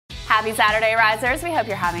Happy Saturday, Risers. We hope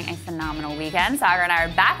you're having a phenomenal weekend. Saagar and I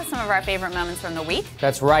are back with some of our favorite moments from the week.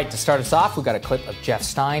 That's right. To start us off, we got a clip of Jeff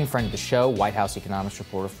Stein, friend of the show, White House economics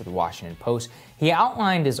reporter for the Washington Post. He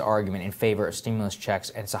outlined his argument in favor of stimulus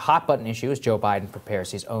checks, and it's a hot-button issue as Joe Biden prepares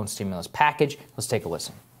his own stimulus package. Let's take a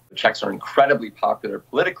listen. Checks are incredibly popular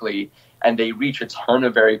politically, and they reach a ton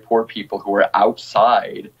of very poor people who are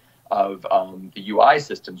outside of the UI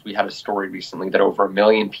systems. We had a story recently that over 1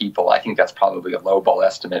 million people, I think that's probably a lowball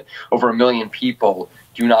estimate, over 1 million people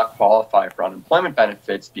do not qualify for unemployment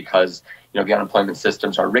benefits because, the unemployment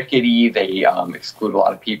systems are rickety. They exclude a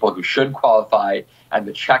lot of people who should qualify, and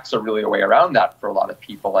the checks are really a way around that for a lot of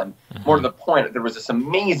people. And more to the point, there was this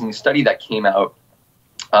amazing study that came out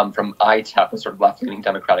from ITEP, a sort of left-leaning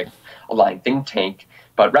Democratic-aligned think tank,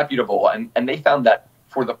 but reputable, and they found that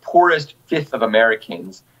for the poorest fifth of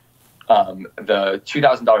Americans, the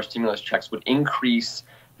 $2,000 stimulus checks would increase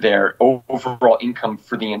their overall income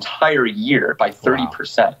for the entire year by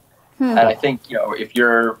 30%. Wow. And I think, if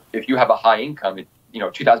you have a high income,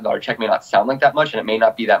 $2,000 check may not sound like that much, and it may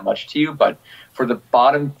not be that much to you, but for the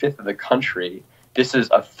bottom fifth of the country, this is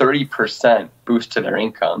a 30% boost to their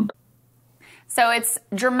income. So it's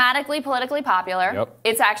dramatically politically popular. Yep.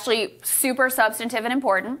 It's actually super substantive and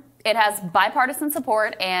important. It has bipartisan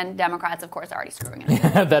support, and Democrats, of course, are already screwing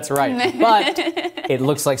it. That's right. But it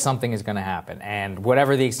looks like something is going to happen. And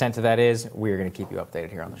whatever the extent of that is, we're going to keep you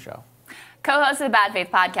updated here on the show. Co-host of the Bad Faith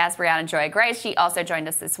podcast, Brianna Joy Gray, she also joined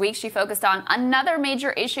us this week. She focused on another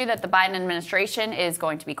major issue that the Biden administration is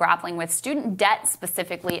going to be grappling with, student debt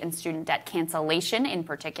specifically, and student debt cancellation in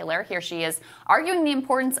particular. Here she is arguing the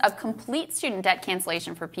importance of complete student debt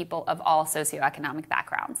cancellation for people of all socioeconomic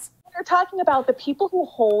backgrounds. We're talking about the people who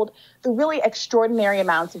hold the really extraordinary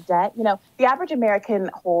amounts of debt. The average American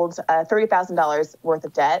holds $30,000 worth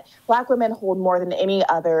of debt. Black women hold more than any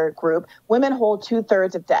other group. Women hold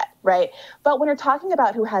 2/3 of debt, right? But when you're talking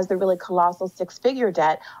about who has the really colossal six-figure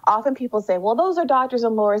debt, often people say, well, those are doctors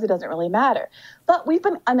and lawyers. It doesn't really matter. But we've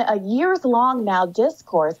been on a years-long now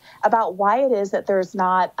discourse about why it is that there's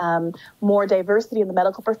not more diversity in the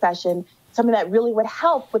medical profession, something that really would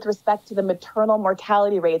help with respect to the maternal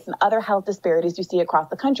mortality rates and other health disparities you see across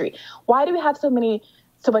the country. Why do we have so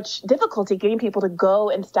much difficulty getting people to go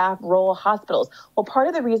and staff rural hospitals? Well, part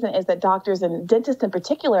of the reason is that doctors and dentists in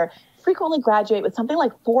particular frequently graduate with something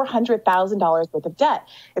like $400,000 worth of debt.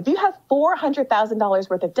 If you have $400,000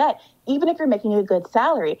 worth of debt, even if you're making a good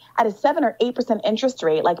salary at a 7 or 8% interest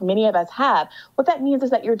rate, like many of us have, what that means is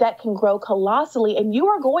that your debt can grow colossally, and you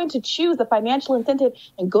are going to choose the financial incentive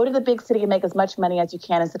and go to the big city and make as much money as you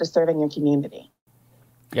can instead of serving your community.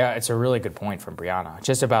 Yeah, it's a really good point from Brianna.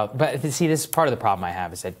 But see, this is part of the problem I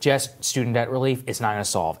have is that just student debt relief is not going to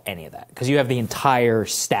solve any of that because you have the entire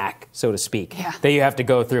stack, so to speak, that you have to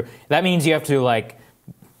go through. That means you have to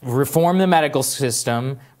reform the medical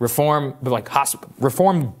system, reform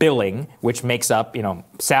billing, which makes up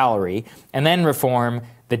salary, and then reform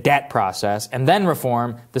the debt process, and then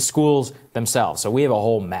reform the schools themselves. So we have a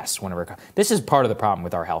whole mess whenever this is part of the problem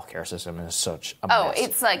with our healthcare system. Is such a mess. Oh,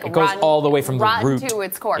 it's like it goes all the way from the root to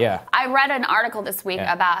its core. Yeah. I read an article this week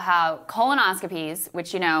about how colonoscopies,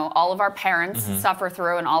 which all of our parents suffer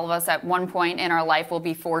through, and all of us at one point in our life will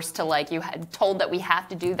be forced to you had told that we have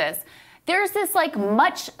to do this. There's this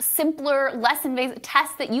much simpler, less invasive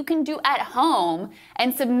test that you can do at home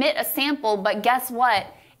and submit a sample, but guess what?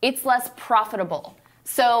 It's less profitable.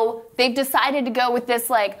 So they've decided to go with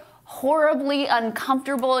this horribly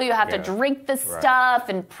uncomfortable, you have to drink the stuff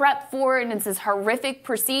and prep for it, and it's this horrific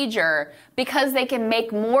procedure because they can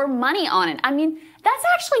make more money on it. I mean, that's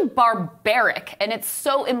actually barbaric, and it's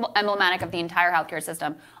so emblematic of the entire healthcare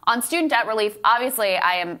system. On student debt relief, obviously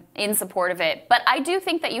I am in support of it, but I do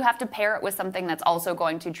think that you have to pair it with something that's also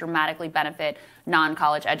going to dramatically benefit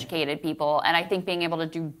non-college educated people, and I think being able to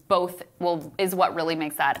do both is what really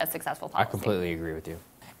makes that a successful policy. I completely agree with you.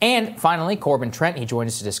 And finally, Corbin Trent, he joined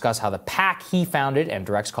us to discuss how the PAC he founded and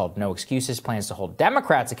directs called No Excuses plans to hold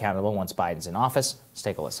Democrats accountable once Biden's in office. Let's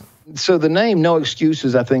take a listen. So the name No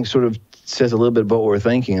Excuses, I think, sort of says a little bit about what we're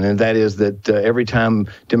thinking, and that is that every time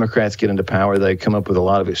Democrats get into power, they come up with a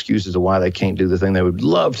lot of excuses of why they can't do the thing they would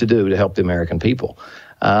love to do to help the American people.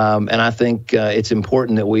 And I think it's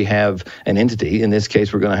important that we have an entity. In this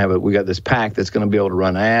case, we got this PAC that's going to be able to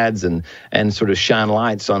run ads and sort of shine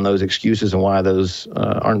lights on those excuses and why those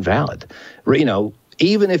aren't valid.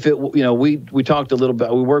 even if it, we talked a little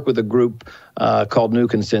bit, we work with a group called New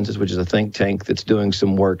Consensus, which is a think tank that's doing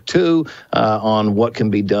some work too on what can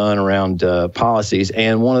be done around policies.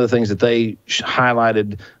 And one of the things that they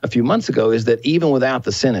highlighted a few months ago is that even without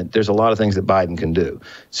the Senate, there's a lot of things that Biden can do.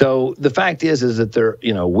 So the fact is that they're,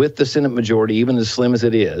 with the Senate majority, even as slim as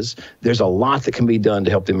it is, there's a lot that can be done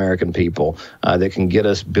to help the American people that can get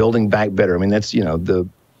us building back better. I mean, that's,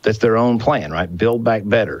 that's their own plan, right? Build back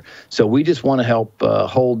better. So we just want to help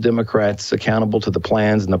hold Democrats accountable to the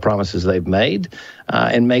plans and the promises they've made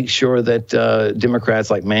and make sure that Democrats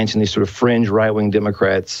like Manchin, these sort of fringe right-wing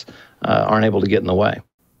Democrats, aren't able to get in the way.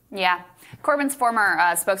 Yeah. Corbyn's former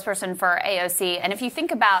spokesperson for AOC. And if you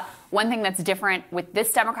think about one thing that's different with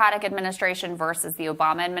this Democratic administration versus the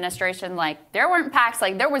Obama administration, like there weren't PACs,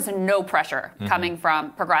 like there was no pressure coming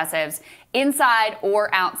from progressives inside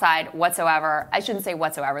or outside whatsoever. I shouldn't say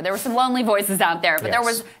whatsoever. There were some lonely voices out there, but there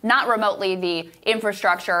was not remotely the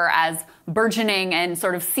infrastructure as burgeoning and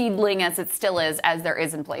sort of seedling as it still is as there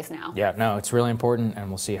is in place now. Yeah, no, it's really important, and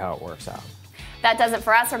we'll see how it works out. That does it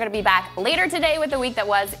for us. We're going to be back later today with the week that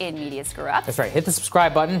was in Media Screw Up. That's right. Hit the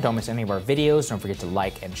subscribe button. Don't miss any of our videos. Don't forget to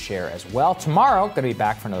like and share as well. Tomorrow, going to be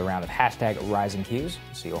back for another round of #RisingQs.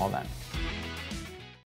 See you all then.